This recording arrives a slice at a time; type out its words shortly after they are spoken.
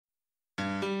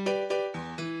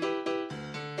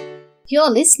You're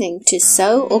listening to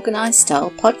So Organised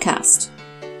Style podcast.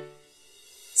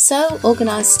 So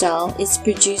Organised Style is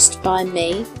produced by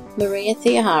me, Maria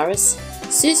Theoharis,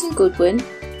 Susan Goodwin,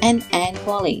 and Anne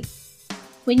Wally.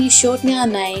 When you shorten our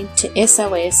name to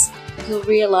SOS, you'll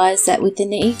realise that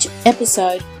within each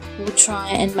episode, we'll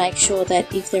try and make sure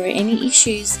that if there are any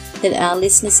issues that our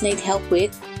listeners need help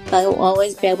with, they'll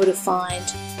always be able to find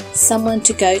someone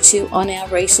to go to on our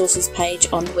resources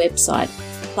page on the website,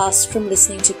 plus from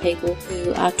listening to people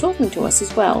who are talking to us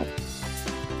as well.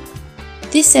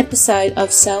 This episode of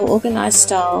So Organised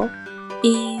Style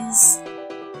is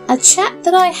a chat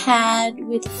that I had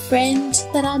with a friend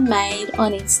that I made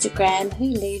on Instagram who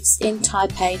lives in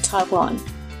Taipei, Taiwan.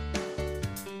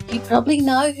 You probably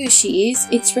know who she is.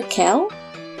 It's Raquel.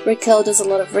 Raquel does a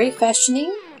lot of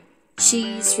refashioning.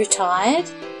 She's retired,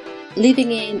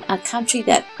 living in a country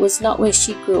that was not where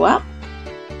she grew up,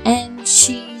 and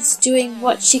she's doing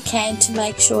what she can to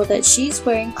make sure that she's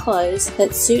wearing clothes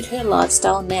that suit her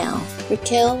lifestyle now.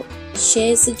 Raquel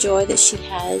shares the joy that she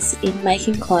has in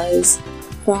making clothes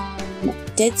from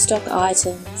dead stock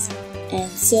items and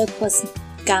surplus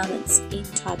garments in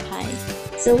Taipei.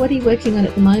 So what are you working on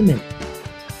at the moment?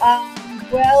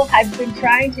 Well, I've been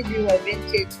trying to do a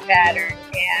vintage pattern,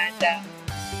 and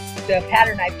the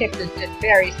pattern I picked is just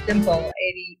very simple,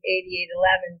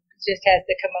 8811. It just has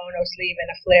the kimono sleeve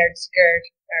and a flared skirt,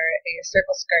 or a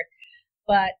circle skirt.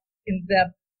 But in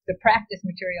the practice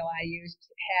material I used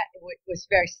was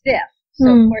very stiff. So,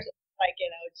 of course, it's like,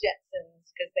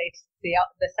 Jetsons, because the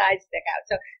sides stick out.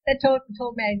 So that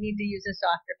told me I need to use a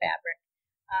softer fabric.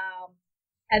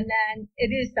 And then it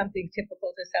is something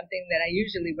typical to something that I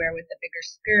usually wear with a bigger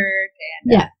skirt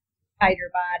and a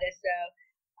tighter bodice. So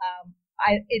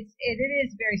it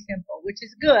is very simple, which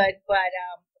is good. But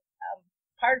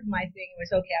part of my thing was,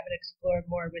 okay, I'm going to explore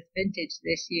more with vintage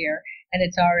this year, and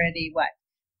it's already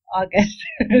August,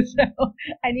 so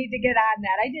I need to get on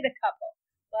that. I did a couple,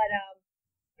 but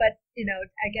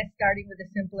I guess starting with a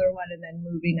simpler one and then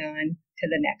moving on to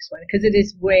the next one, because it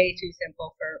is way too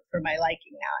simple for my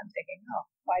liking now. I'm thinking,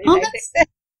 why did I pick that?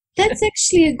 That's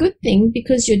actually a good thing,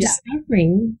 because you're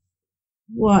discovering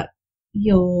what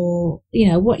you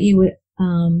were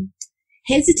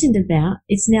hesitant about.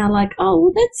 It's now like,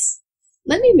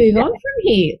 let me move on from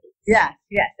here. Yes,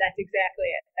 that's exactly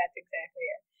it.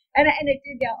 And it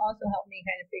did also help me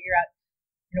kind of figure out,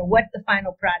 what the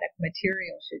final product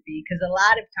material should be, because a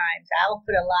lot of times I'll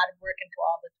put a lot of work into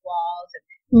all the toiles and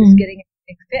just getting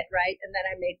everything fit right, and then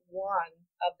I make one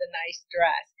of the nice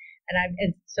dress, and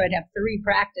so I'd have 3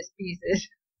 practice pieces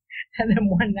and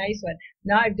then one nice one.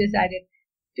 Now I've decided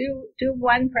do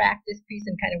one practice piece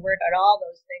and kind of work out all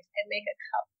those things and make a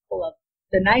couple of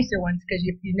the nicer ones, because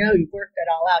if you've worked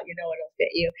it all out, it'll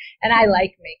fit you. And I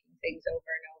like making things over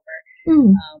and over.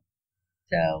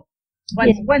 So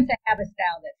once I have a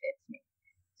style that fits me.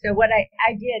 So what I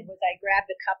did was I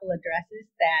grabbed a couple of dresses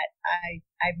that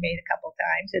I've made a couple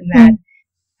times, and that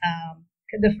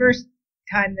the first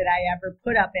time that I ever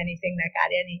put up anything that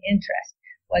got any interest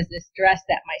was this dress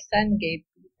that my son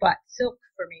bought silk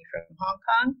for me from Hong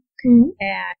Kong.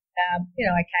 And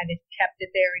I kind of kept it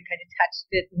there and kind of touched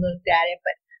it and looked at it,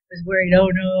 but was worried,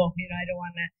 oh no, I don't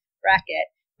want to wreck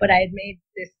it. But I had made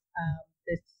this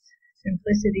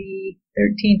Simplicity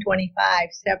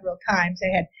 1325 several times. I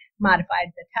had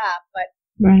modified the top, but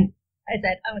I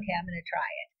said, okay, I'm going to try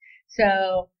it.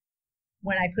 So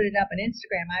when I put it up on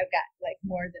Instagram, I've got like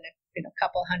more than a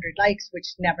couple hundred likes,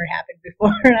 which never happened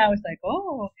before. And I was like,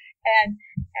 and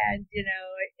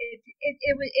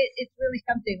it's really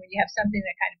something when you have something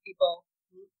that kind of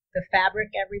the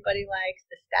fabric everybody likes,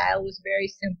 the style was very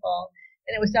simple,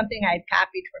 and it was something I had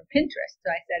copied from Pinterest. So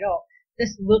I said,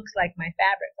 this looks like my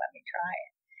fabric, let me try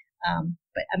it.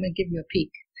 But I'm going to give you a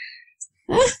peek.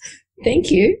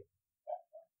 Thank you.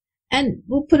 And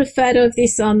we'll put a photo of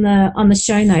this on the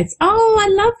show notes. Oh, I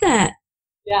love that.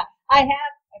 Yeah, I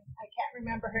can't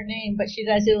remember her name, but she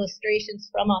does illustrations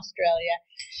from Australia.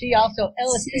 She also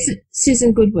illustrates.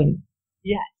 Susan Goodwin.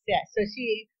 Yes. So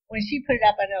when she put it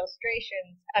up on her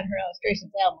illustrations, I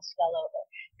almost fell over,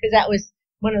 because that was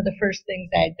one of the first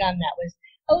things I had done that was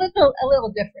a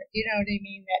little different. You know what I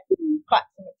mean? That caught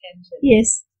some attention.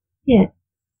 Yes. Yeah.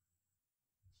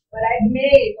 But I've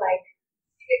made like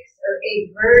 6 or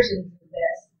 8 versions of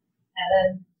this, and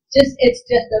then it's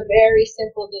just a very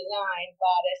simple design,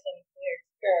 bodice and flared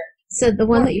skirt. So the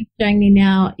one that you're showing me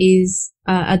now is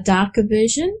a darker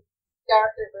version?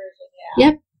 Darker version, yeah.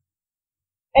 Yep.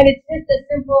 And it's just a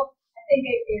simple, I think,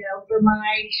 for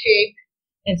my shape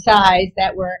and size,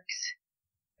 that works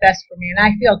best for me, and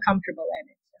I feel comfortable in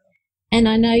it. So. And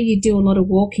I know you do a lot of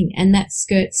walking, and that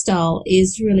skirt style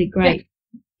is really great.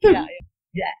 Yeah.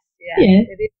 Yeah.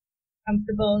 It is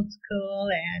comfortable, it's cool,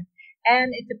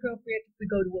 and it's appropriate if we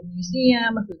go to a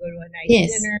museum, if we go to a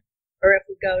nice dinner, or if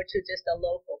we go to just a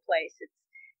local place.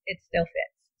 It still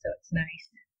fits, so it's nice.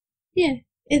 Yeah,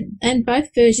 and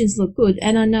both versions look good,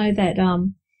 and I know that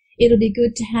it'll be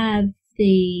good to have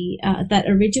the that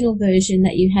original version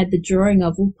that you had the drawing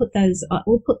of. We'll put those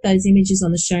images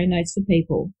on the show notes for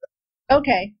people.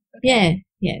 Okay. Yeah,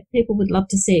 people would love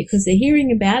to see it because they're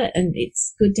hearing about it, and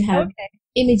it's good to have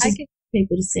images for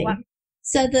people to see.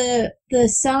 So the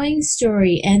sewing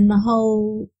story and the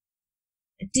whole,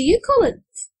 do you call it,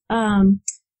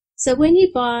 so when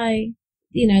you buy,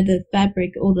 the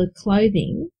fabric or the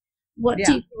clothing, what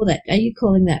do you call that? Are you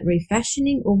calling that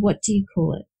refashioning, or what do you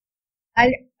call it?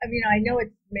 I know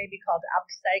it's maybe called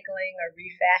upcycling or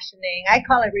refashioning. I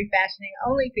call it refashioning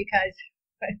only because,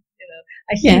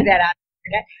 I see that on the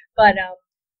internet. But,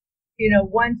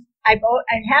 once I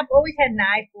have always had an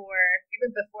eye for,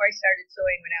 even before I started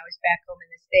sewing when I was back home in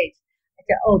the States, I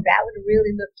said, that would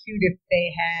really look cute if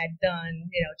they had done,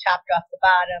 chopped off the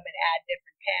bottom and add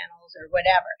different panels or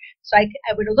whatever. So I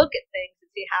would look at things and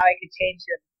see how I could change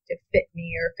them to fit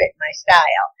me or fit my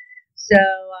style. So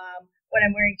what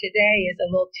I'm wearing today is a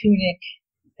little tunic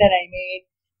that I made,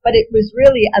 but it was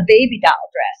really a baby doll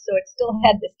dress. So it still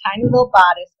had this tiny little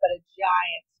bodice, but a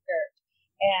giant skirt.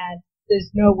 And there's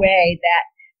no way that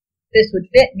this would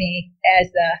fit me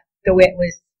as the way it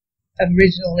was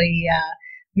originally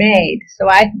made.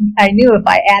 So I knew if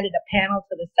I added a panel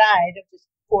to the side of just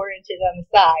 4 inches on the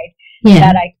side,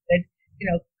 that I could,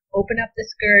 open up the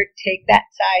skirt, take that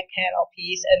side panel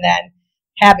piece, and then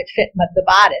have it fit the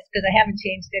bodice, because I haven't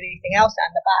changed anything else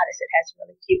on the bodice. It has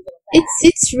really cute little back. It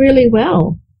sits really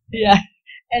well. Yeah.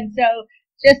 And so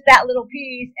just that little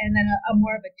piece, and then a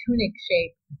more of a tunic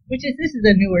shape, this is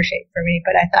a newer shape for me,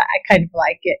 but I thought I kind of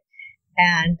like it.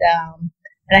 And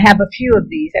I have a few of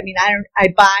these. I mean,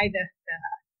 I buy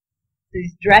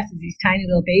these dresses, these tiny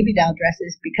little baby doll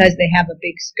dresses, because they have a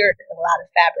big skirt and a lot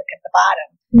of fabric at the bottom.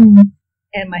 Mm.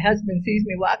 And my husband sees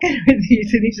me walking with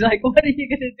these, and he's like, "What are you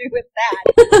going to do with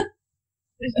that?"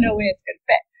 There's no way it's going to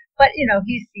fit. But,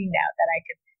 he's seen now that I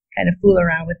could kind of fool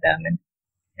around with them and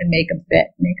make them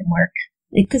fit, make them work.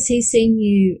 Because he's seen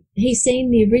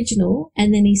the original,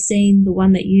 and then he's seen the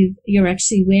one that you're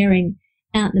actually wearing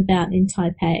out and about in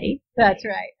Taipei. That's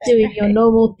right. Doing your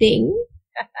normal thing.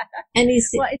 And he's...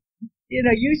 Well,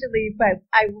 usually, but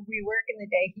we work in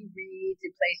the day. He reads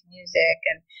and plays music,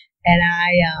 and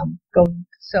I go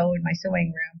sew in my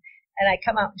sewing room, and I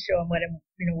come out and show him what I'm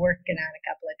working on a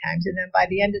couple of times, and then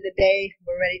by the end of the day,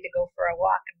 we're ready to go for a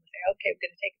walk, and we say, okay, we're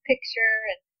going to take a picture,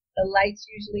 and the light's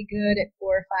usually good at 4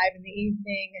 or 5 in the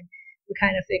evening, and we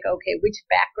kind of think, okay, which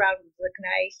background would look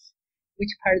nice,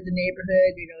 which part of the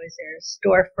neighborhood, is there a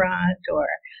storefront, or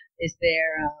is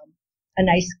there a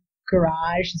nice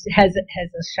garage, has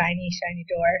a shiny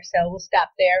door, so we'll stop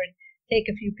there and take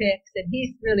a few pics, and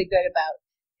he's really good about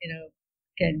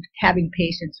and having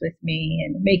patience with me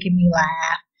and making me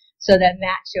laugh, so then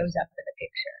that shows up in the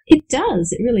picture. It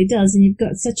does, it really does, and you've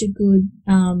got such a good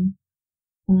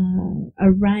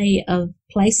array of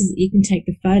places that you can take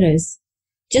the photos.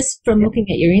 Just from looking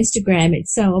at your Instagram,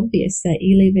 it's so obvious that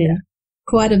you live in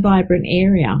quite a vibrant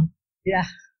area. Yeah.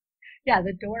 Yeah,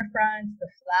 the door fronts, the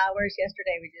flowers.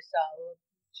 Yesterday we just saw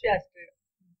just a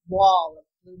wall of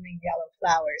blooming yellow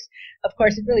flowers. Of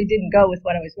course, it really didn't go with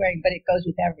what I was wearing, but it goes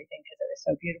with everything because it was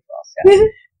so beautiful. So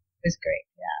it was great,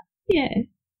 Yeah.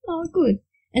 Oh, good.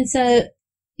 And so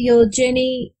your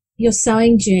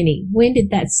sewing journey, when did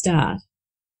that start?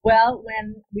 Well,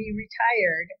 when we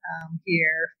retired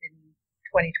here in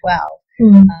 2012,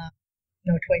 2013,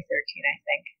 I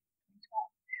think.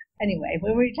 Anyway,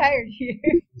 when we retired here,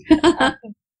 well,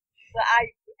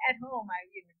 at home, my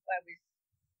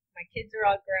kids are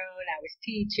all grown. I was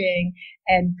teaching,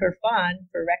 and for fun,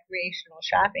 for recreational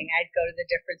shopping, I'd go to the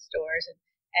different stores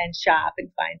and shop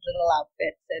and find little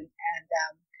outfits.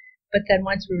 But then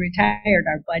once we retired,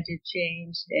 our budget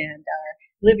changed, and our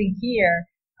living here,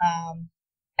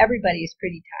 everybody is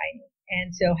pretty tiny,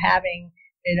 and so having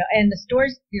and the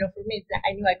stores, for me,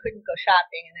 I knew I couldn't go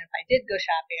shopping. And if I did go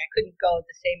shopping, I couldn't go at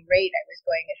the same rate I was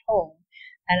going at home.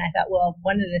 And I thought, well,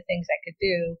 one of the things I could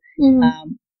do,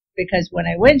 because when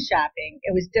I went shopping,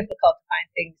 it was difficult to find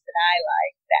things that I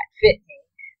liked that fit me,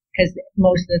 because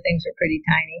most of the things were pretty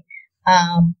tiny,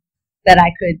 that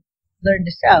I could learn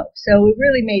to sew. So we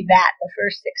really made that the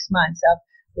first 6 months of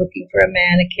looking for a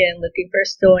mannequin, looking for a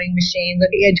sewing machine,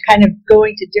 looking at kind of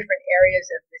going to different areas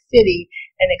of the city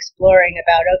and exploring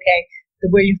about, okay,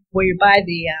 where you buy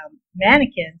the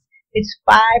mannequins, it's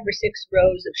 5 or 6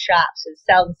 rows of shops that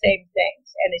sell the same things,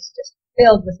 and it's just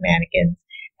filled with mannequins.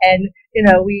 And,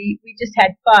 we just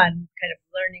had fun kind of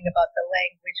learning about the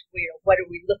language. What are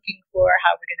we looking for?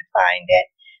 How are we going to find it?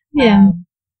 Yeah.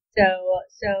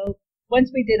 So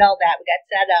once we did all that, we got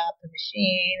set up, the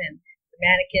machine and the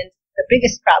mannequins. The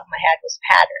biggest problem I had was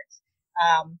patterns.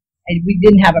 And we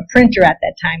didn't have a printer at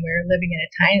that time. We were living in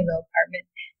a tiny little apartment.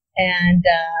 And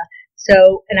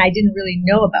I didn't really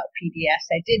know about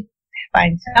PDFs. I did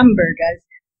find some burgas,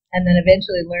 and then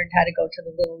eventually learned how to go to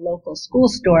the little local school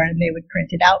store, and they would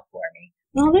print it out for me.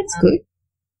 Oh, that's good.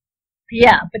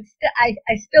 Yeah, but I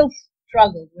still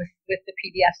struggled with the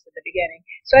PDFs at the beginning.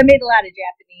 So I made a lot of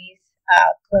Japanese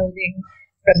clothing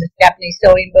from the Japanese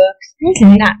sewing books.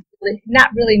 Okay.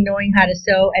 Not really knowing how to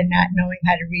sew and not knowing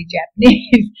how to read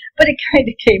Japanese, but it kind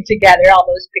of came together, all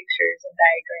those pictures and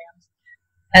diagrams.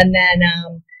 And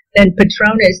then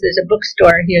Patronas, there's a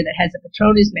bookstore here that has a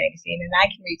Patronas magazine, and I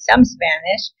can read some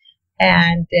Spanish.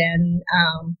 And then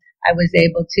I was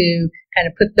able to kind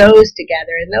of put those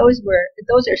together, and those are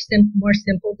more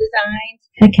simple designs.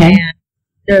 Okay. And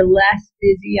they're less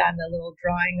busy on the little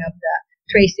drawing of the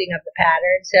tracing of the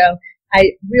pattern. So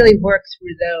I really worked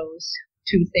through those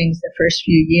two things the first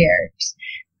few years.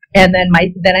 And then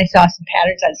I saw some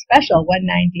patterns on special, $1.99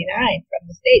 from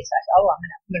the States. I thought,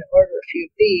 I'm gonna order a few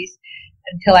of these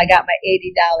until I got my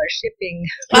 $80 shipping.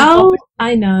 Oh,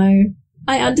 I know.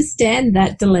 I understand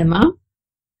that dilemma.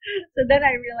 So then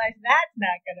I realized that's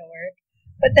not going to work.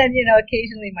 But then,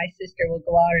 occasionally my sister will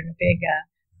go out on a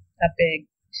big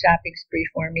shopping spree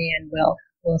for me, and we'll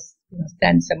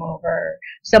send some over.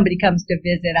 Somebody comes to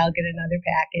visit, I'll get another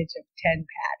package of 10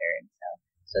 patterns.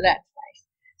 So that's nice.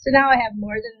 So now I have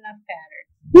more than enough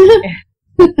patterns.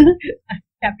 I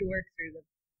have to work through them.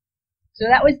 So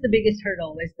that was the biggest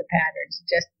hurdle, was the patterns,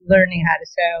 just learning how to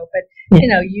sew. But,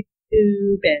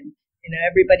 YouTube and,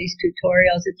 everybody's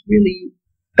tutorials, it's really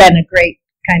been a great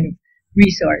kind of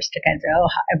resource to kind of say,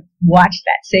 I've watched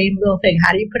that same little thing.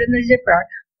 How do you put in the zipper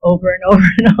over and over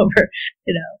and over,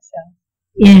 so.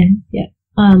 Yeah.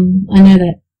 I know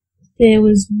that. There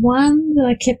was one that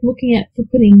I kept looking at for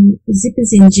putting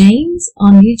zippers in jeans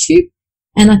on YouTube,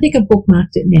 and I think I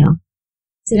bookmarked it now.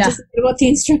 So just what the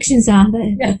instructions are.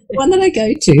 The one that I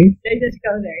go to. They just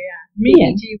go there, yeah.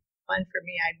 Mimi G was one for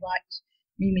me. I'd watched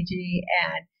Mimi G,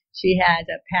 and she had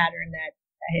a pattern that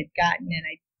I had gotten, and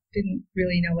I didn't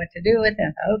really know what to do with it.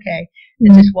 I thought, okay,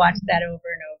 and just watched that over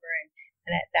and over,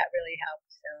 and that really helped.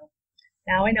 So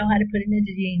now I know how to put it in the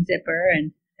jean zipper,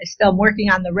 and I'm still working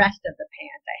on the rest of the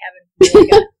pants. I haven't really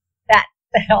got that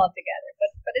all together,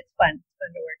 but it's fun. It's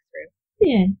fun to work through.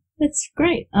 Yeah, that's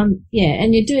great. And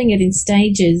you're doing it in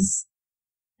stages,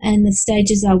 and the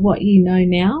stages are what you know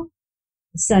now.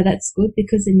 So that's good,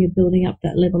 because then you're building up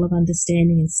that level of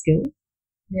understanding and skill.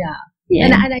 Yeah. Yeah.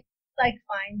 And I like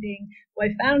finding,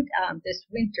 I found this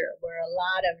winter were a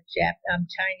lot of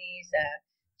Chinese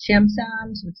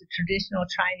cheongsams, which are traditional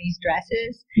Chinese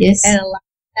dresses. Yes. And a lot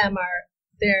of them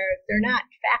they're not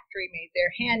factory made,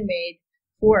 they're handmade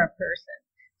for a person.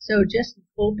 So just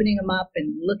opening them up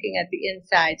and looking at the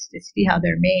insides to see how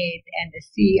they're made and to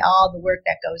see all the work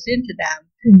that goes into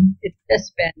them,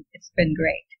 it's been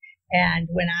great. And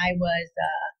when I was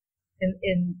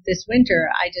in this winter,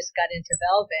 I just got into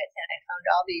velvet, and I found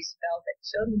all these velvet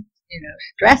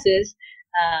dresses,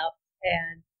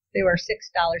 and they were $6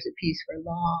 a piece for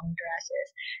long dresses.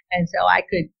 And so I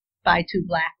could buy 2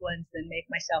 black ones, then make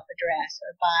myself a dress,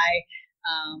 or buy,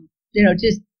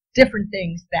 just different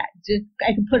things that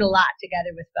I could put a lot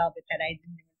together with velvet that I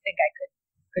didn't even think I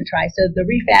could try. So the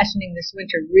refashioning this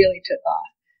winter really took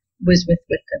off, was with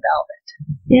the velvet.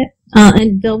 Yeah.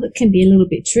 And velvet can be a little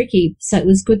bit tricky. So it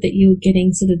was good that you were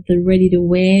getting sort of the ready to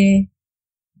wear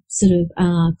sort of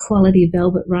quality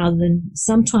velvet, rather than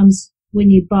sometimes when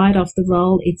you buy it off the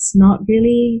roll, it's not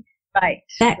really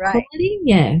that quality.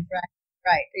 Yeah.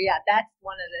 Right. Yeah. That's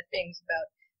one of the things about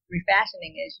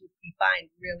refashioning is you can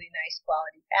find really nice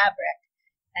quality fabric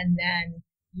and then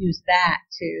use that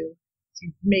to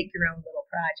make your own little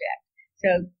project.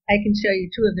 So I can show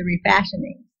you 2 of the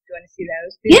refashionings. Do you want to see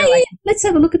those? Yeah. Let's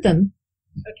have a look at them.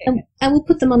 Okay. And we'll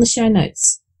put them on the show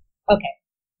notes. Okay.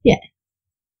 Yeah.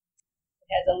 It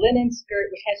has a linen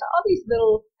skirt which has all these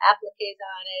little appliques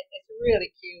on it. It's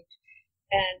really cute.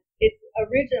 And it's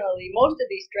originally, most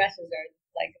of these dresses are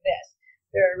like this.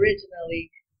 They're originally,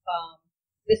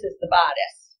 this is the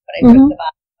bodice, but I took the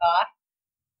bodice off.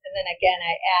 And then again,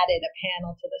 I added a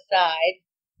panel to the side.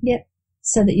 Yep.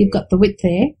 So that you've got the width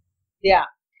there. Yeah.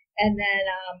 And then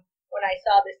when I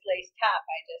saw this lace top,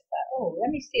 I just thought,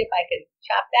 let me see if I could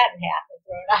chop that in half and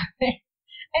throw it on there.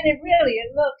 And it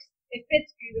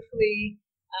fits beautifully.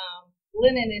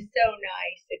 Linen is so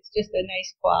nice. It's just a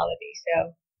nice quality.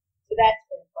 So that's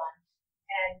been fun.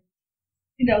 And,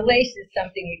 you know, lace is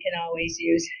something you can always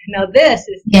use. Now this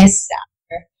is Yes.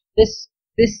 this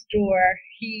store,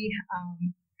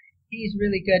 he's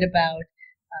really good about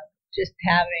just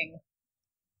having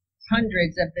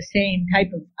hundreds of the same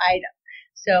type of item.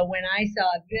 So when I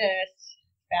saw this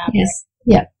fabric, Yes.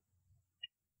 Yep.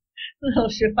 little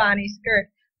chiffon skirt,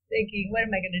 thinking, what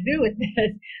am I going to do with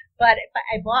this? But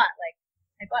I bought like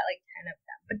 10 of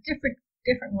them, but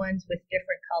different ones with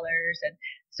different colors, and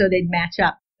so they'd match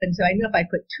up. And so I knew if I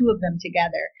put 2 of them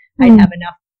together, I'd have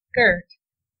enough skirt.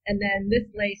 And then this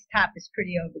lace top is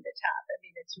pretty over the top. I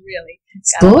mean, it's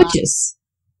gorgeous.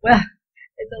 Well,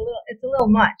 it's a little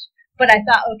much, but I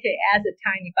thought, okay, as a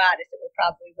tiny bodice, it would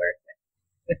probably work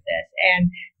with this. And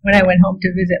when I went home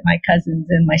to visit my cousins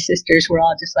and my sisters, were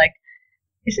all just like,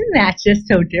 isn't that just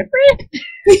so different?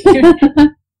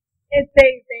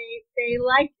 They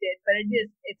liked it, but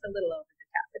it's a little over the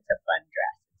top. It's a fun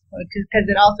dress because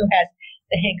it also has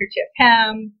the handkerchief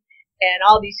hem and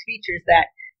all these features that,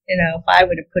 you know, if I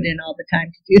would have put in all the time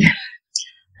to do that.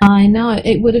 I know,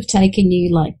 it would have taken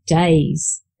you like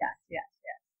days. Yes.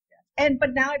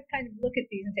 But now I kind of look at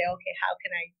these and say, okay, how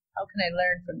can I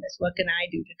learn from this? What can I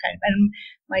do to kind of? And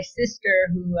my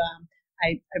sister, who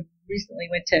I recently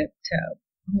went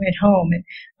home, and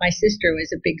my sister was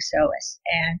a big sewist,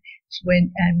 and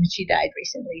she died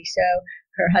recently. So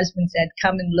her husband said,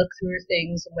 "Come and look through her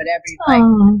things and whatever you like."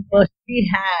 Well, she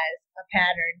has a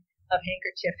pattern of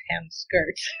handkerchief hem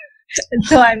skirts, and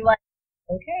so I'm like,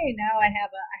 okay, now I have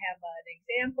an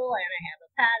example and I have a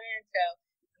pattern, so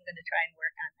I'm going to try and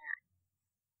work on that.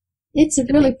 It's a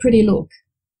really pretty look.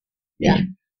 Yeah.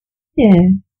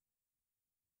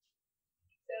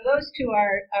 So those 2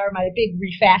 are my big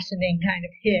refashioning kind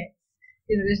of hits.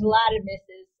 You know, there's a lot of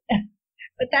misses,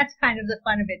 but that's kind of the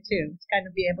fun of it too. It's kind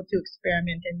of be able to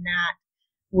experiment and not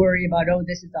worry about, oh,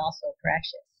 this is also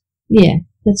precious. Yeah,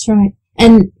 that's right.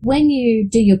 And when you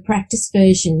do your practice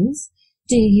versions,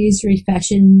 do you use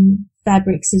refashion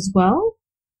fabrics as well?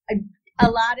 A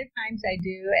lot of times I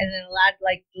do, and then a lot,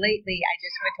 like lately, I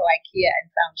just went to IKEA and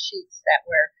found sheets that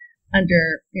were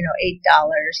under, you know, $8,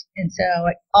 and so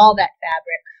all that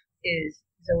fabric is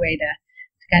a way to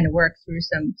kind of work through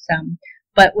some.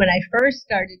 But when I first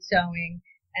started sewing,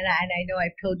 and I know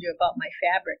I've told you about my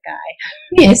fabric guy.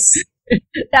 Yes.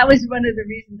 That was one of the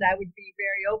reasons I would be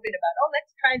very open about, oh,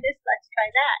 let's try this, let's try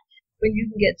that. When you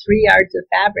can get 3 yards of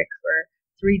fabric for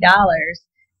 $3,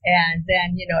 and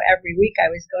then, you know, every week I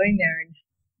was going there and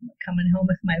coming home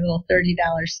with my little $30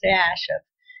 stash of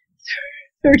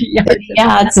 30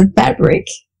 yards of fabric.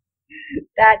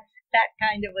 That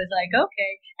kind of was like,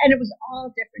 okay. And it was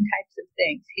all different types of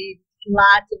things.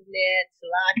 Lots of knits,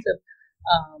 lots of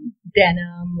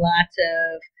denim, lots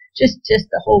of just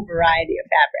the whole variety of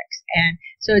fabrics. And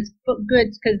so it's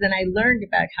good because then I learned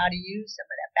about how to use some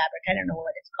of that fabric. I don't know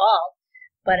what it's called,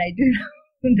 but I do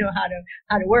know how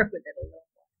to work with it a little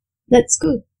more. That's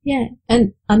good. Yeah.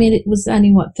 And I mean, it was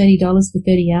only what, $30 for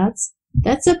 30 yards?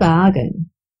 That's a bargain.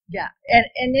 Yeah.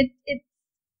 And it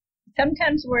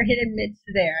sometimes we're hit and miss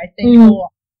there. I think, I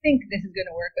think this is going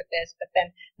to work with this, but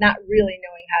then not really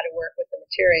knowing how to work with the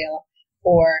material,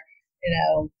 or, you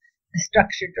know, a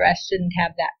structured dress shouldn't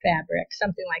have that fabric,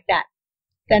 something like that.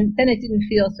 Then it didn't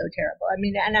feel so terrible. I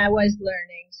mean, and I was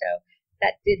learning, so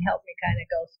that did help me kind of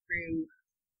go through.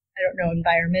 I don't know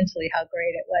environmentally how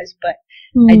great it was, but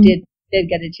I did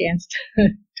get a chance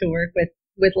to work with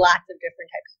lots of different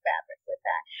types of fabric with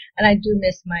that. And I do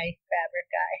miss my fabric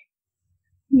guy.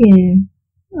 Yeah.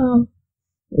 Oh,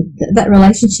 that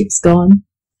relationship's gone.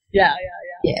 Yeah.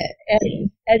 Yeah.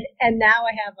 And now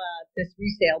I have this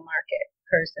resale market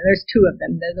person. There's 2 of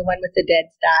them. There's the one with the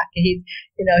dead stock. He's,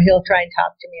 you know, he'll try and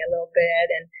talk to me a little bit,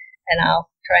 and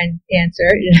I'll try and answer.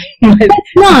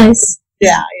 That's nice.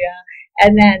 Yeah.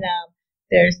 And then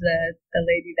there's the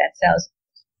lady that sells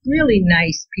really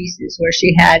nice pieces where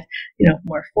she had, you know,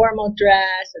 more formal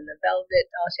dress and the velvet.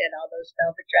 Oh, she had all those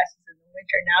velvet dresses in the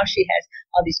winter. Now she has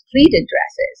all these pleated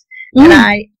dresses. And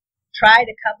I tried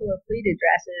a couple of pleated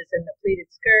dresses and the pleated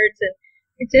skirts, and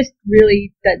it just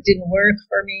really that didn't work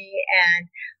for me. And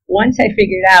once I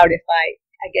figured out if I,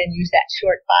 again, use that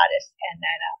short bodice and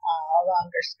then a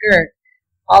longer skirt,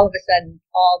 all of a sudden,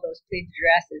 all those pleated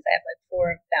dresses, I have like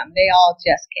 4 of them. They all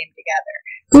just came together.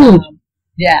 Good.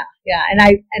 Yeah. And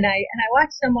I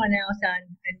watched someone else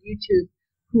on YouTube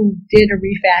who did a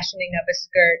refashioning of a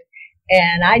skirt,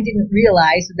 and I didn't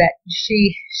realize that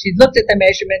she looked at the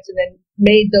measurements and then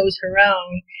made those her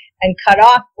own and cut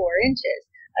off 4 inches.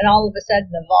 And all of a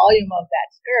sudden, the volume of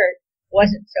that skirt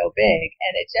wasn't so big,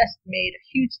 and it just made a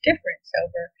huge difference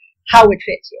over how it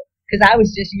fits you. Because I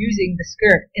was just using the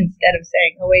skirt instead of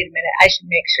saying, oh, wait a minute, I should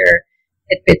make sure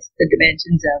it fits the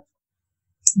dimensions of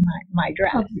my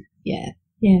dress. Oh, yeah.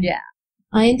 Yeah. Yeah.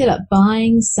 I ended up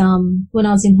buying some, when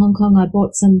I was in Hong Kong, I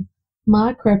bought some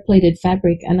micro-pleated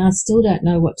fabric, and I still don't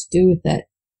know what to do with it,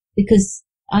 because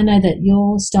I know that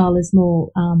your style is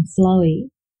more flowy,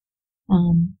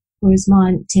 whereas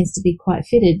mine tends to be quite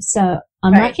fitted. So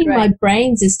I'm racking my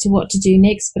brains as to what to do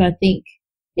next, but I think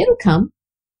it'll come.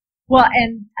 Well,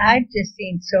 and I've just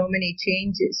seen so many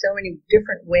changes, so many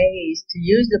different ways to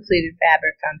use the pleated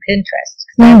fabric on Pinterest.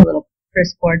 Because I have a little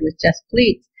Pinterest board with just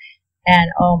pleats.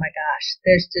 And oh my gosh,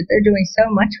 they're doing so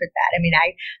much with that. I mean,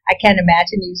 I can't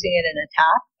imagine using it in a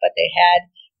top, but they had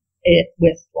it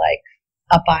with like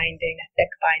a binding, a thick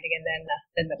binding, and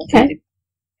then the pleated.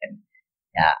 And,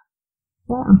 yeah.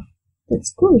 Wow,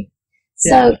 that's good.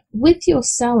 So with your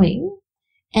sewing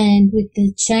and with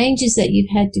the changes that you've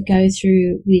had to go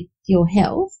through with your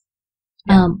health,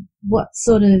 what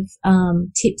sort of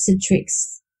tips and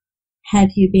tricks have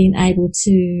you been able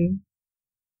to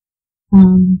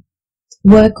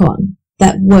work on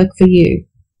that work for you?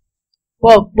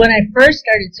 Well, when I first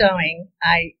started sewing,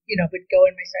 I, would go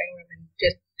in my sewing room and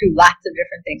just do lots of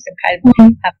different things and kind of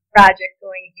have a project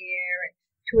going here and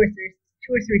two or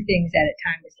three things at a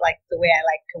time is like the way I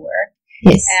like to work.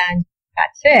 Yes. And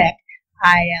got sick,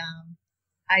 I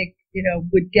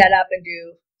would get up and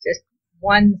do just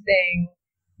one thing,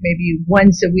 maybe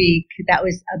once a week. That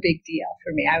was a big deal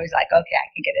for me. I was like, okay, I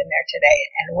can get in there today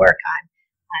and work on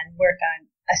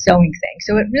a sewing thing.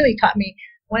 So it really taught me,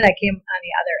 when I came on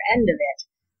the other end of it,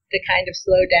 to kind of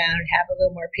slow down, have a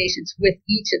little more patience with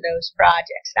each of those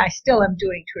projects. I still am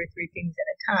doing two or three things at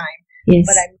a time,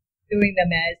 but I'm doing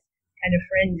them as kind of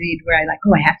frenzied, where I like,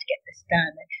 oh, I have to get this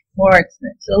done.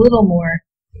 It's a little more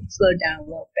slowed down a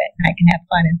little bit, and I can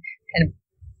have fun and kind of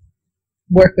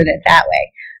work with it that way.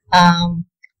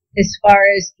 As far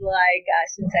as like,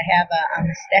 since I have a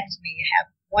mastectomy, I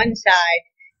have one side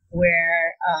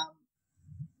where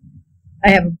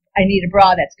I need a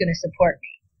bra that's going to support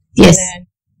me. Yes. And then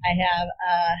I have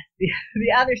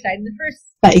the other side in the first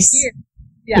space. Year.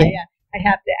 Yeah. I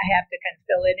have to kind of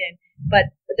fill it in. But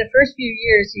the first few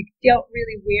years, you don't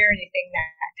really wear anything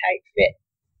that tight fit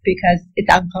because it's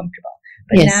uncomfortable.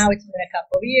 But now it's been a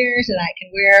couple of years, and I can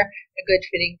wear a good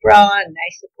fitting bra and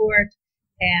nice support.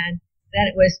 And then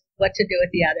it was what to do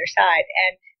with the other side.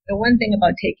 And the one thing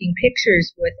about taking pictures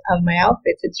of my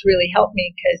outfits, it's really helped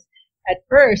me, because at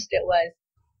first it was,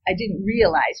 I didn't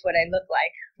realize what I looked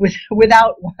like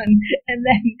without one. And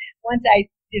then once I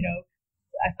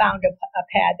found a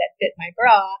pad that fit my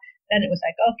bra, then it was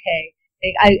like, okay,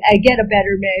 I get a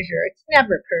better measure. It's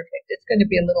never perfect. It's going to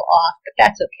be a little off, but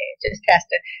that's okay. It just has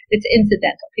to, it's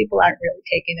incidental. People aren't really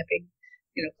taking a big,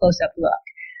 close-up look.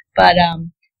 But,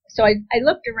 so I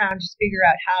looked around to figure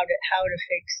out how to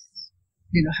fix,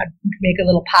 how to make a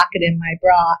little pocket in my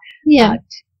bra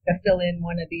to fill in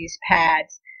one of these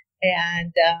pads.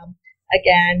 And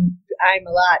again, I'm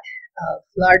a lot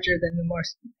larger than the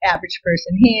most average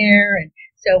person here. And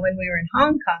so when we were in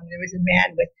Hong Kong, there was a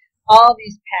man with all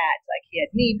these pads. Like, he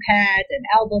had knee pads and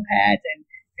elbow pads and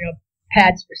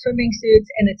pads for swimming suits.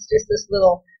 And it's just this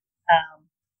little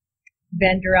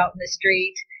vendor out in the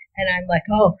street. And I'm like,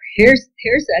 oh, here's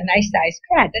a nice size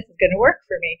pad. This is going to work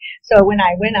for me. So when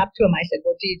I went up to him, I said,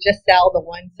 well, do you just sell the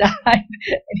one side?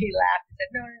 And he laughed and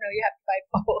said, no, you have to buy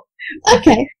both.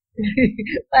 Okay.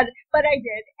 but I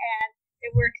did, and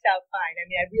it works out fine. I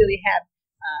mean, I really have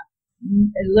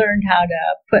learned how to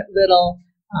put little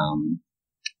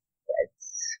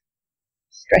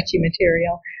stretchy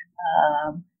material,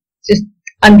 just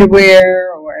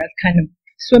underwear or a kind of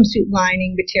swimsuit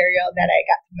lining material that I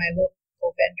got from my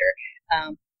local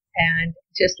vendor, and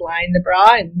just line the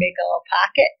bra and make a little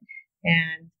pocket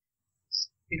and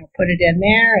put it in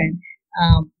there. And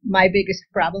my biggest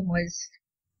problem was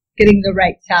getting the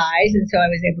right size, and so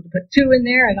I was able to put two in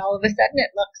there, and all of a sudden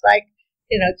it looks like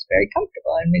it's very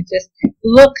comfortable, and it just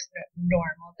looks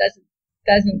normal.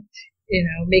 Doesn't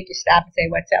make you stop and say,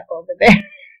 what's up over there.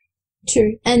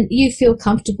 True. And you feel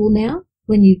comfortable now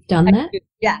when you've done that?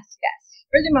 Yes.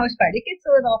 For the most part, it gets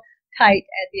a little tight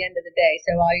at the end of the day,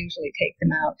 so I'll usually take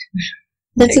them out.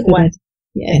 That's a good one.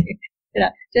 Yeah.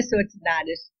 Just so it's not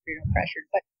as pressured.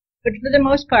 But for the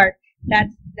most part,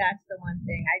 that's the one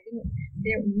thing. I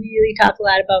didn't really talk a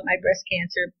lot about my breast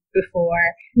cancer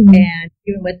before, and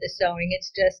even with the sewing,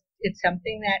 it's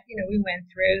something that we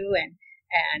went through, and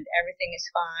everything is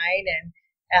fine.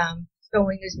 And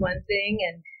sewing is one thing,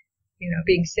 and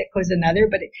being sick was another.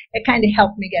 But it kind of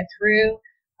helped me get through.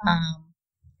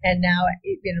 And now I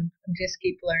just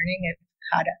keep learning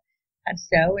how to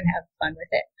sew and have fun with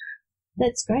it.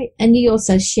 That's great. And you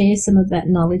also share some of that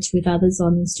knowledge with others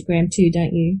on Instagram too,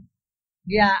 don't you?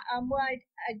 Yeah. Well,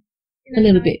 A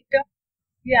little bit.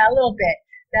 Yeah, a little bit.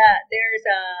 There's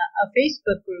a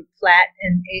Facebook group, Flat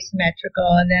and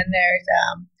Asymmetrical, and then there's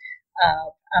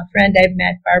a friend I've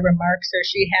met, Barbara Markser.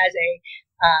 She has a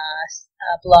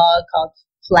blog called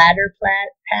Flatter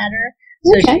Patter.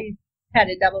 So Okay. she had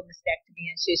a double mastectomy,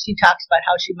 and she talks about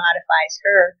how she modifies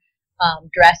her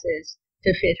dresses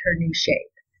to fit her new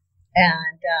shape.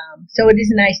 And so it is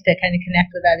nice to kind of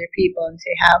connect with other people and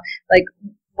see how, like,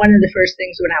 one of the first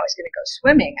things when I was going to go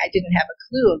swimming, I didn't have a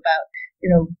clue about,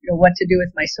 what to do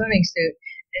with my swimming suit.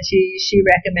 And she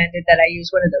recommended that I use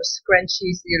one of those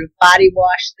scrunchies, body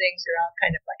wash things. They're all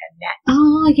kind of like a net.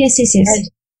 Oh, yes.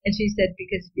 And she said,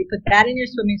 because if you put that in your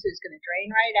swimming suit, it's going to drain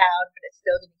right out, but it's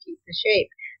still going to keep the shape.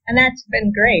 And that's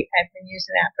been great. I've been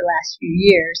using that for the last few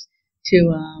years to,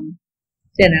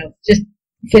 just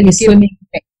for the swimming.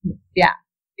 Yeah.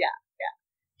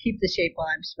 Keep the shape while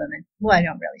I'm swimming. Well, I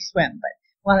don't really swim, but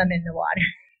while I'm in the water.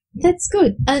 That's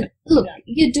good. And look,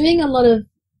 you're doing a lot of,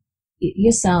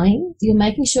 you're sewing, you're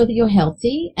making sure that you're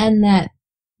healthy and that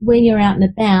when you're out and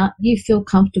about, you feel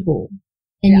comfortable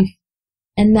and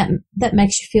that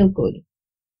makes you feel good.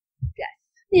 Yes.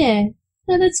 Yeah.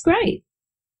 No, that's great.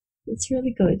 That's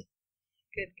really good.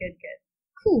 Good.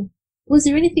 Cool. Was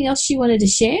there anything else you wanted to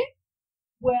share?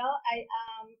 Well, I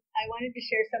wanted to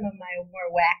share some of my more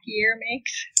wackier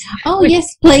makes. Oh,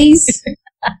 yes, please.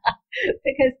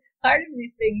 Because part of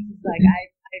these things is like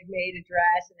I made a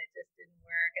dress and it just didn't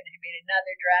work, and I made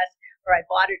another dress, or I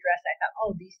bought a dress. I thought,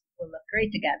 oh, these will look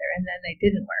great together, and then they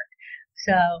didn't work.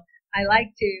 So I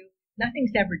like to.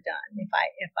 Nothing's ever done. If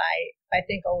I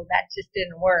think, oh, that just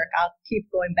didn't work, I'll keep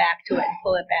going back to it and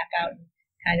pull it back out and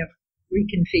kind of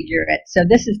reconfigure it. So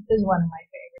this is one of my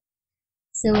favorites.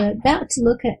 So we're about to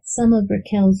look at some of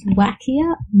Raquel's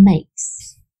wackier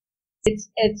makes.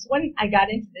 It's when I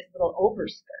got into this little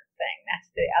overskirt thing.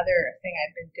 That's the other thing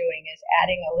I've been doing, is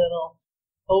adding a little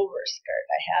overskirt.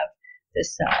 I have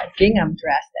this gingham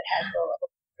dress that has a little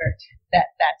overskirt.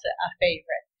 That's a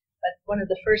favorite. But one of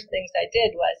the first things I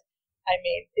did was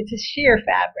it's a sheer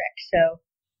fabric. So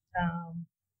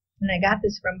and I got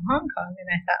this from Hong Kong, and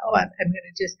I thought, oh, I'm going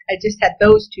to I just had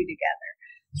those two together.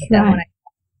 But then when I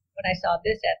saw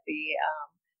this at the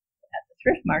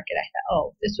thrift market, I thought,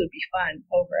 oh, this would be fun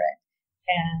over it.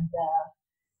 And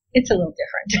it's a little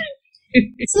different.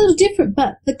 It's a little different,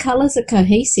 but the colors are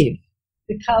cohesive.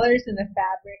 The colors and the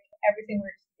fabric, everything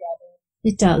works together.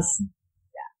 It does.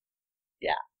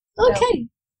 Yeah. Okay,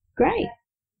 great.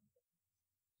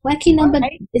 Wacky number,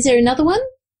 is there another one?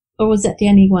 Or was that the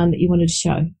only one that you wanted to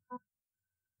show?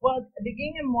 Well, the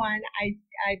gingham one, I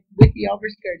with the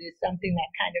overskirt is something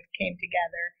that kind of came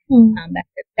together.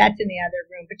 That's in the other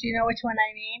room. But do you know which one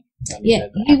I mean? Yeah,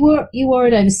 you wore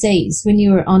it overseas when you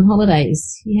were on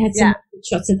holidays. You had some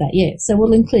shots of that, yeah. So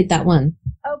we'll include that one.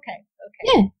 Okay.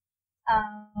 Yeah.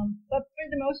 But for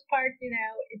the most part,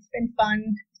 it's been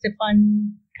fun. It's a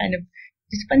fun kind of,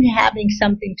 it's fun having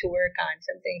something to work on,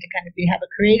 something to kind of have a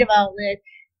creative outlet.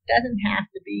 It doesn't have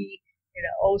to be,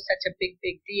 such a big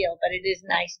deal, but it is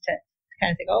nice to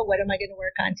kind of think, oh, what am I going to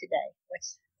work on today?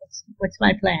 What's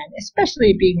my plan?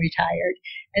 Especially being retired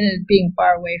and being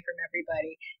far away from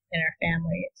everybody in our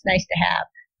family. It's nice to have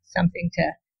something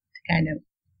to kind of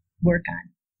work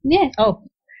on. Yeah. Oh,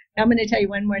 I'm going to tell you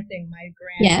one more thing. My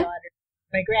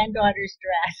granddaughter's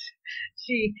dress.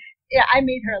 I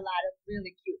made her a lot of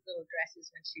really cute little dresses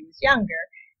when she was younger,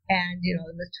 and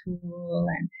the tulle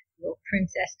and little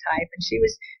princess type, and she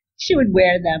would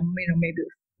wear them, maybe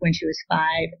when she was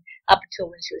 5, up until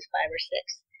when she was 5 or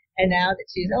 6. And now that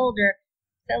she's older,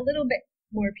 it's a little bit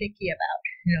more picky about,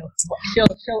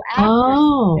 she'll ask for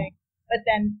something, but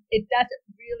then it doesn't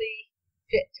really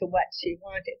fit to what she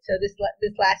wanted. So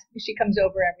she comes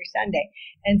over every Sunday,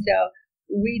 and so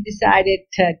we decided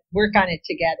to work on it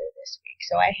together this week.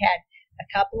 So I had a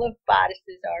couple of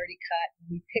bodices already cut, and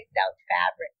we picked out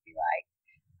fabric we liked,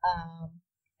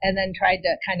 and then tried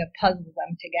to kind of puzzle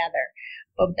them together.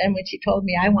 But then when she told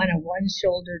me I want a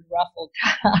one-shouldered ruffled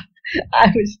top,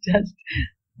 I was just,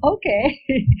 okay.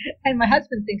 And my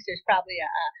husband thinks there's probably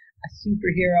a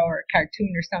superhero or a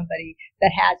cartoon or somebody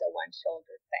that has a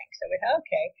one-shouldered thing. So we thought,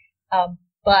 okay.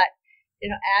 But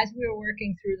as we were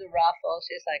working through the ruffle,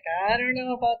 she was like, I don't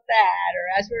know about that.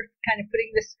 Or as we were kind of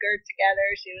putting the skirt together,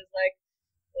 she was like,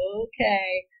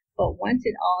 okay. But once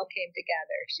it all came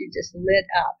together, she just lit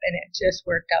up, and it just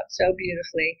worked out so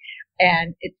beautifully.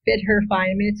 And it fit her fine.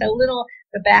 I mean,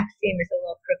 the back seam is a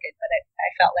little crooked, but I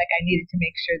felt like I needed to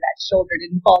make sure that shoulder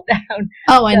didn't fall down.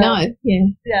 Oh, I know.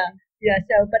 Yeah. Yeah.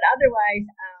 So, but otherwise,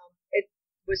 it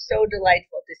was so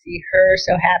delightful to see her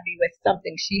so happy with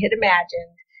something she had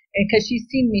imagined. And because she's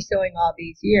seen me sewing all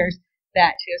these years,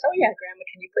 that. She goes, "Oh yeah, Grandma,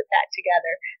 can you put that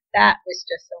together?" That was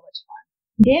just so much fun.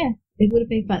 Yeah, it would have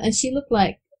been fun. And she looked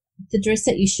like the dress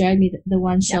that you showed me, the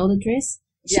one shoulder dress.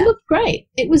 She looked great.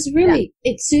 It was really,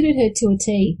 it suited her to a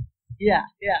T. Yeah.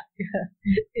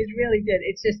 It really did.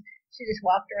 It's just, she just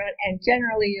walked around, and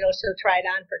generally, she'll try it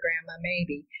on for Grandma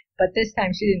maybe, but this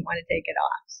time she didn't want to take it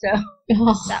off. So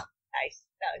that was nice.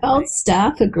 Old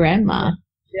star for Grandma.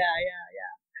 Yeah.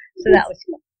 So that was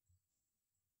fun.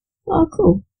 Oh,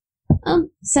 cool.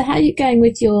 So how are you going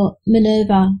with your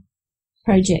Minerva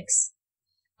projects?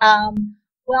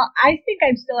 Well, I think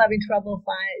I'm still having trouble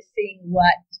seeing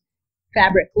what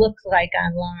fabric looks like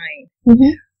online.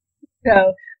 Mm-hmm.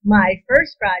 So my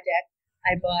first project,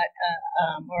 I bought,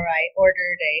 I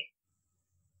ordered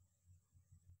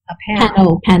a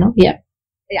Panel, yep.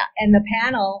 Yeah, and the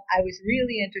panel I was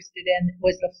really interested in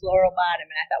was the floral bottom,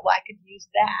 and I thought, well, I could use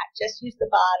that. Just use the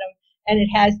bottom, and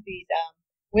it has these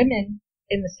women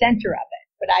in the center of it.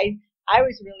 But I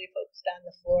was really focused on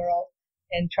the floral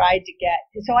and tried to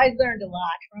so I learned a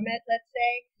lot from it, let's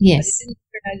say. Yes. But it didn't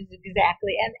turn out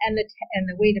exactly, and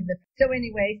the weight of so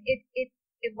anyways,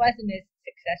 it wasn't as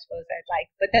successful as I'd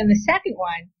like. But then the second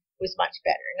one was much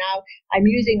better. Now I'm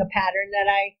using a pattern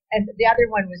and the other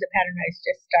one was a pattern I was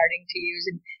just starting to use,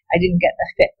 and I didn't get the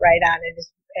fit right on it,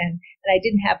 and I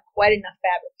didn't have quite enough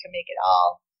fabric to make it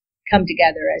all come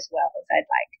together as well as I'd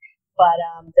like. But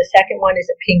the second one is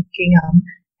a pink gingham,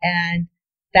 and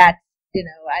that's,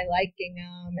 I like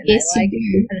gingham, and yes, I like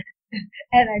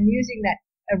and I'm using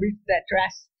that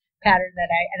dress pattern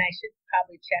I should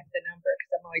probably check the number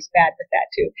because I'm always bad with that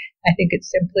too. I think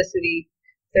it's Simplicity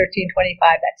 1325,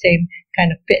 that same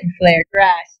kind of fit and flare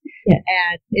dress,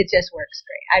 and it just works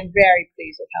great. I'm very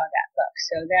pleased with how that looks.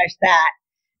 So there's that.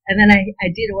 And then I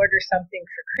did order something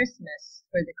for Christmas,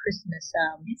 for the Christmas,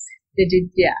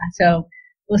 so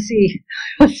we'll see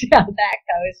how that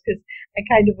goes, because I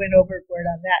kind of went overboard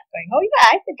on that, going, oh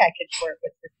yeah, I think I could work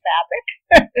with this fabric.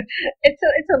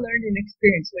 It's a learning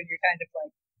experience when you're kind of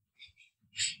like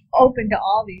open to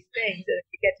all these things, and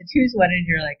you get to choose one and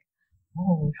you're like,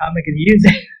 oh, how am I going to use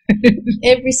it?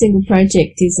 Every single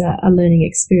project is a learning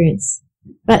experience,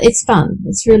 but it's fun.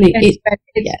 It's really it's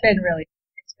been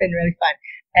really fun.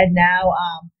 And now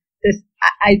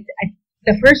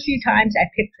the first few times I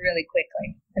picked really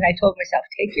quickly, and I told myself,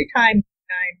 take your time,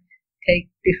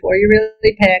 take before you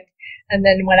really pick. And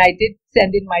then when I did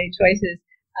send in my choices,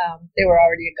 they were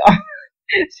already gone.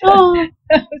 So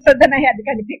then I had to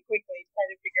kind of pick quickly to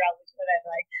kind of figure out which one I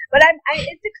like. But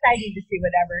it's exciting to see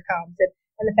whatever comes,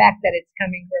 and the fact that it's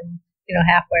coming from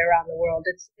halfway around the world,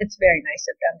 it's very nice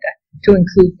of them to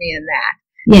include me in that.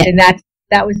 Yeah. And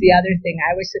that was the other thing.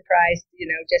 I was surprised,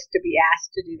 just to be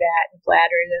asked to do that and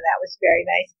flattered, and that was very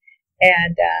nice.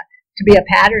 And to be a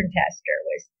pattern tester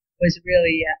was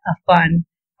really a fun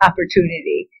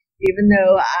opportunity, even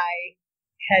though I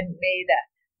hadn't made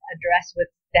a dress with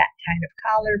that kind of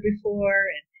collar before,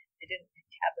 and I didn't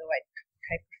have the right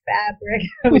type of fabric.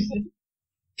 I was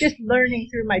just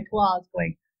learning through my toiles,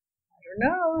 going, I don't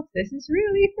know if this is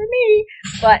really for me.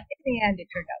 But in the end, it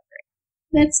turned out great.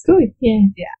 That's good. Yeah.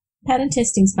 Yeah. Pattern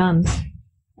testing's fun.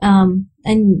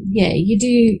 And yeah, you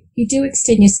do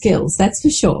extend your skills. That's for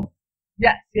sure.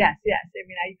 Yes. I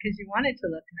mean, because you want it to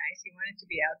look nice, you want it to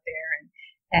be out there,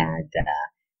 and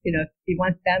you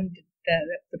want them to.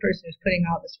 The person who's putting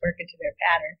all this work into their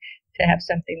pattern to have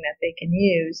something that they can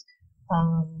use.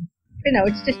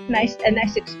 It's just a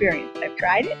nice experience. I've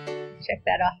tried it. Check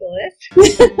that off the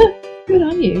list. Good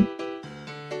on you.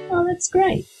 Oh, that's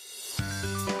great.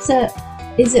 So,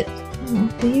 is it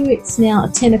for you? It's now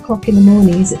 10 o'clock in the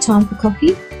morning. Is it time for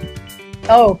coffee?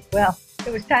 Oh well,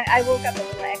 it was time. I woke up a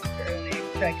little extra early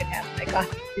so I could have my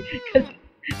coffee because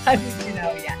I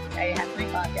had my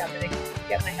coffee. I'm gonna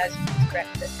get my husband's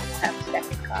breakfast and we'll have a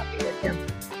second coffee with him.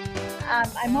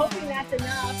 I'm hoping that's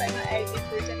enough.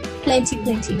 If there's anything Plenty.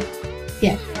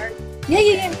 Yeah. Sure.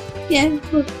 Yeah.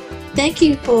 Look, thank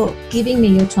you for giving me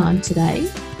your time today,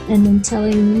 and then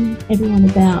telling everyone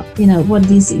about what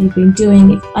it is that you've been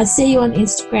doing. I see you on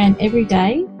Instagram every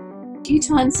day, a few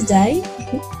times a day,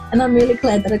 and I'm really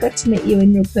glad that I got to meet you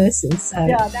in real person. So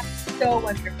yeah, that's so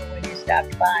wonderful when you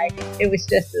stopped by. It was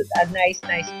just a nice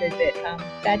visit.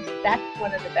 That's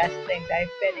one of the best things. I've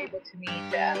been able to meet.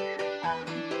 Now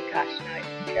it's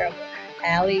terrible.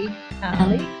 Allie.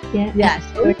 Allie, yeah. Yes.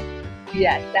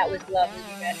 Yes, that was lovely.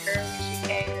 We met her when she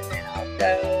came, and then also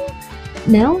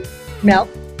Mel.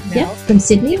 Yeah, from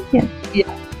Sydney. Yeah.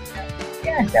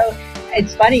 So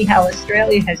it's funny how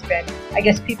Australia has been. I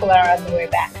guess people are on the way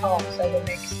back home, so they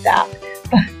make a stop.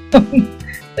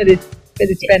 But it's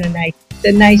been a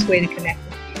nice way to connect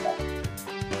with people.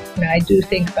 I do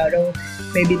think about,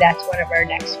 maybe that's one of our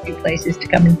next few places to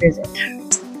come and visit.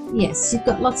 Yes, you've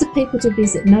got lots of people to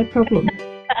visit, no problem.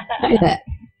 Do that.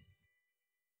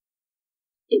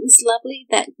 It was lovely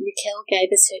that Raquel gave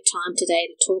us her time today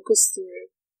to talk us through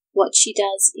what she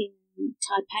does in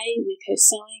Taipei with her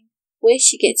sewing, where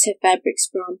she gets her fabrics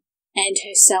from, and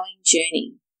her sewing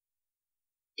journey.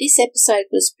 This episode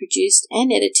was produced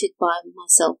and edited by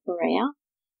myself, Maria,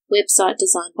 website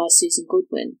designed by Susan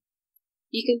Goodwin.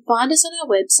 You can find us on our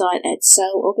website at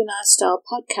So Organised Style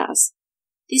Podcast.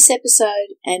 This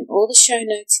episode and all the show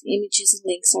notes and images and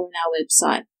links are on our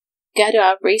website. Go to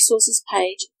our resources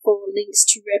page for links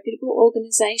to reputable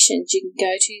organisations you can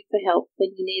go to for help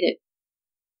when you need it.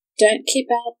 Don't keep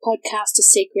our podcast a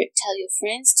secret. Tell your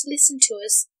friends to listen to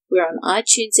us. We're on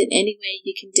iTunes and anywhere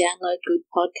you can download good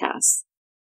podcasts.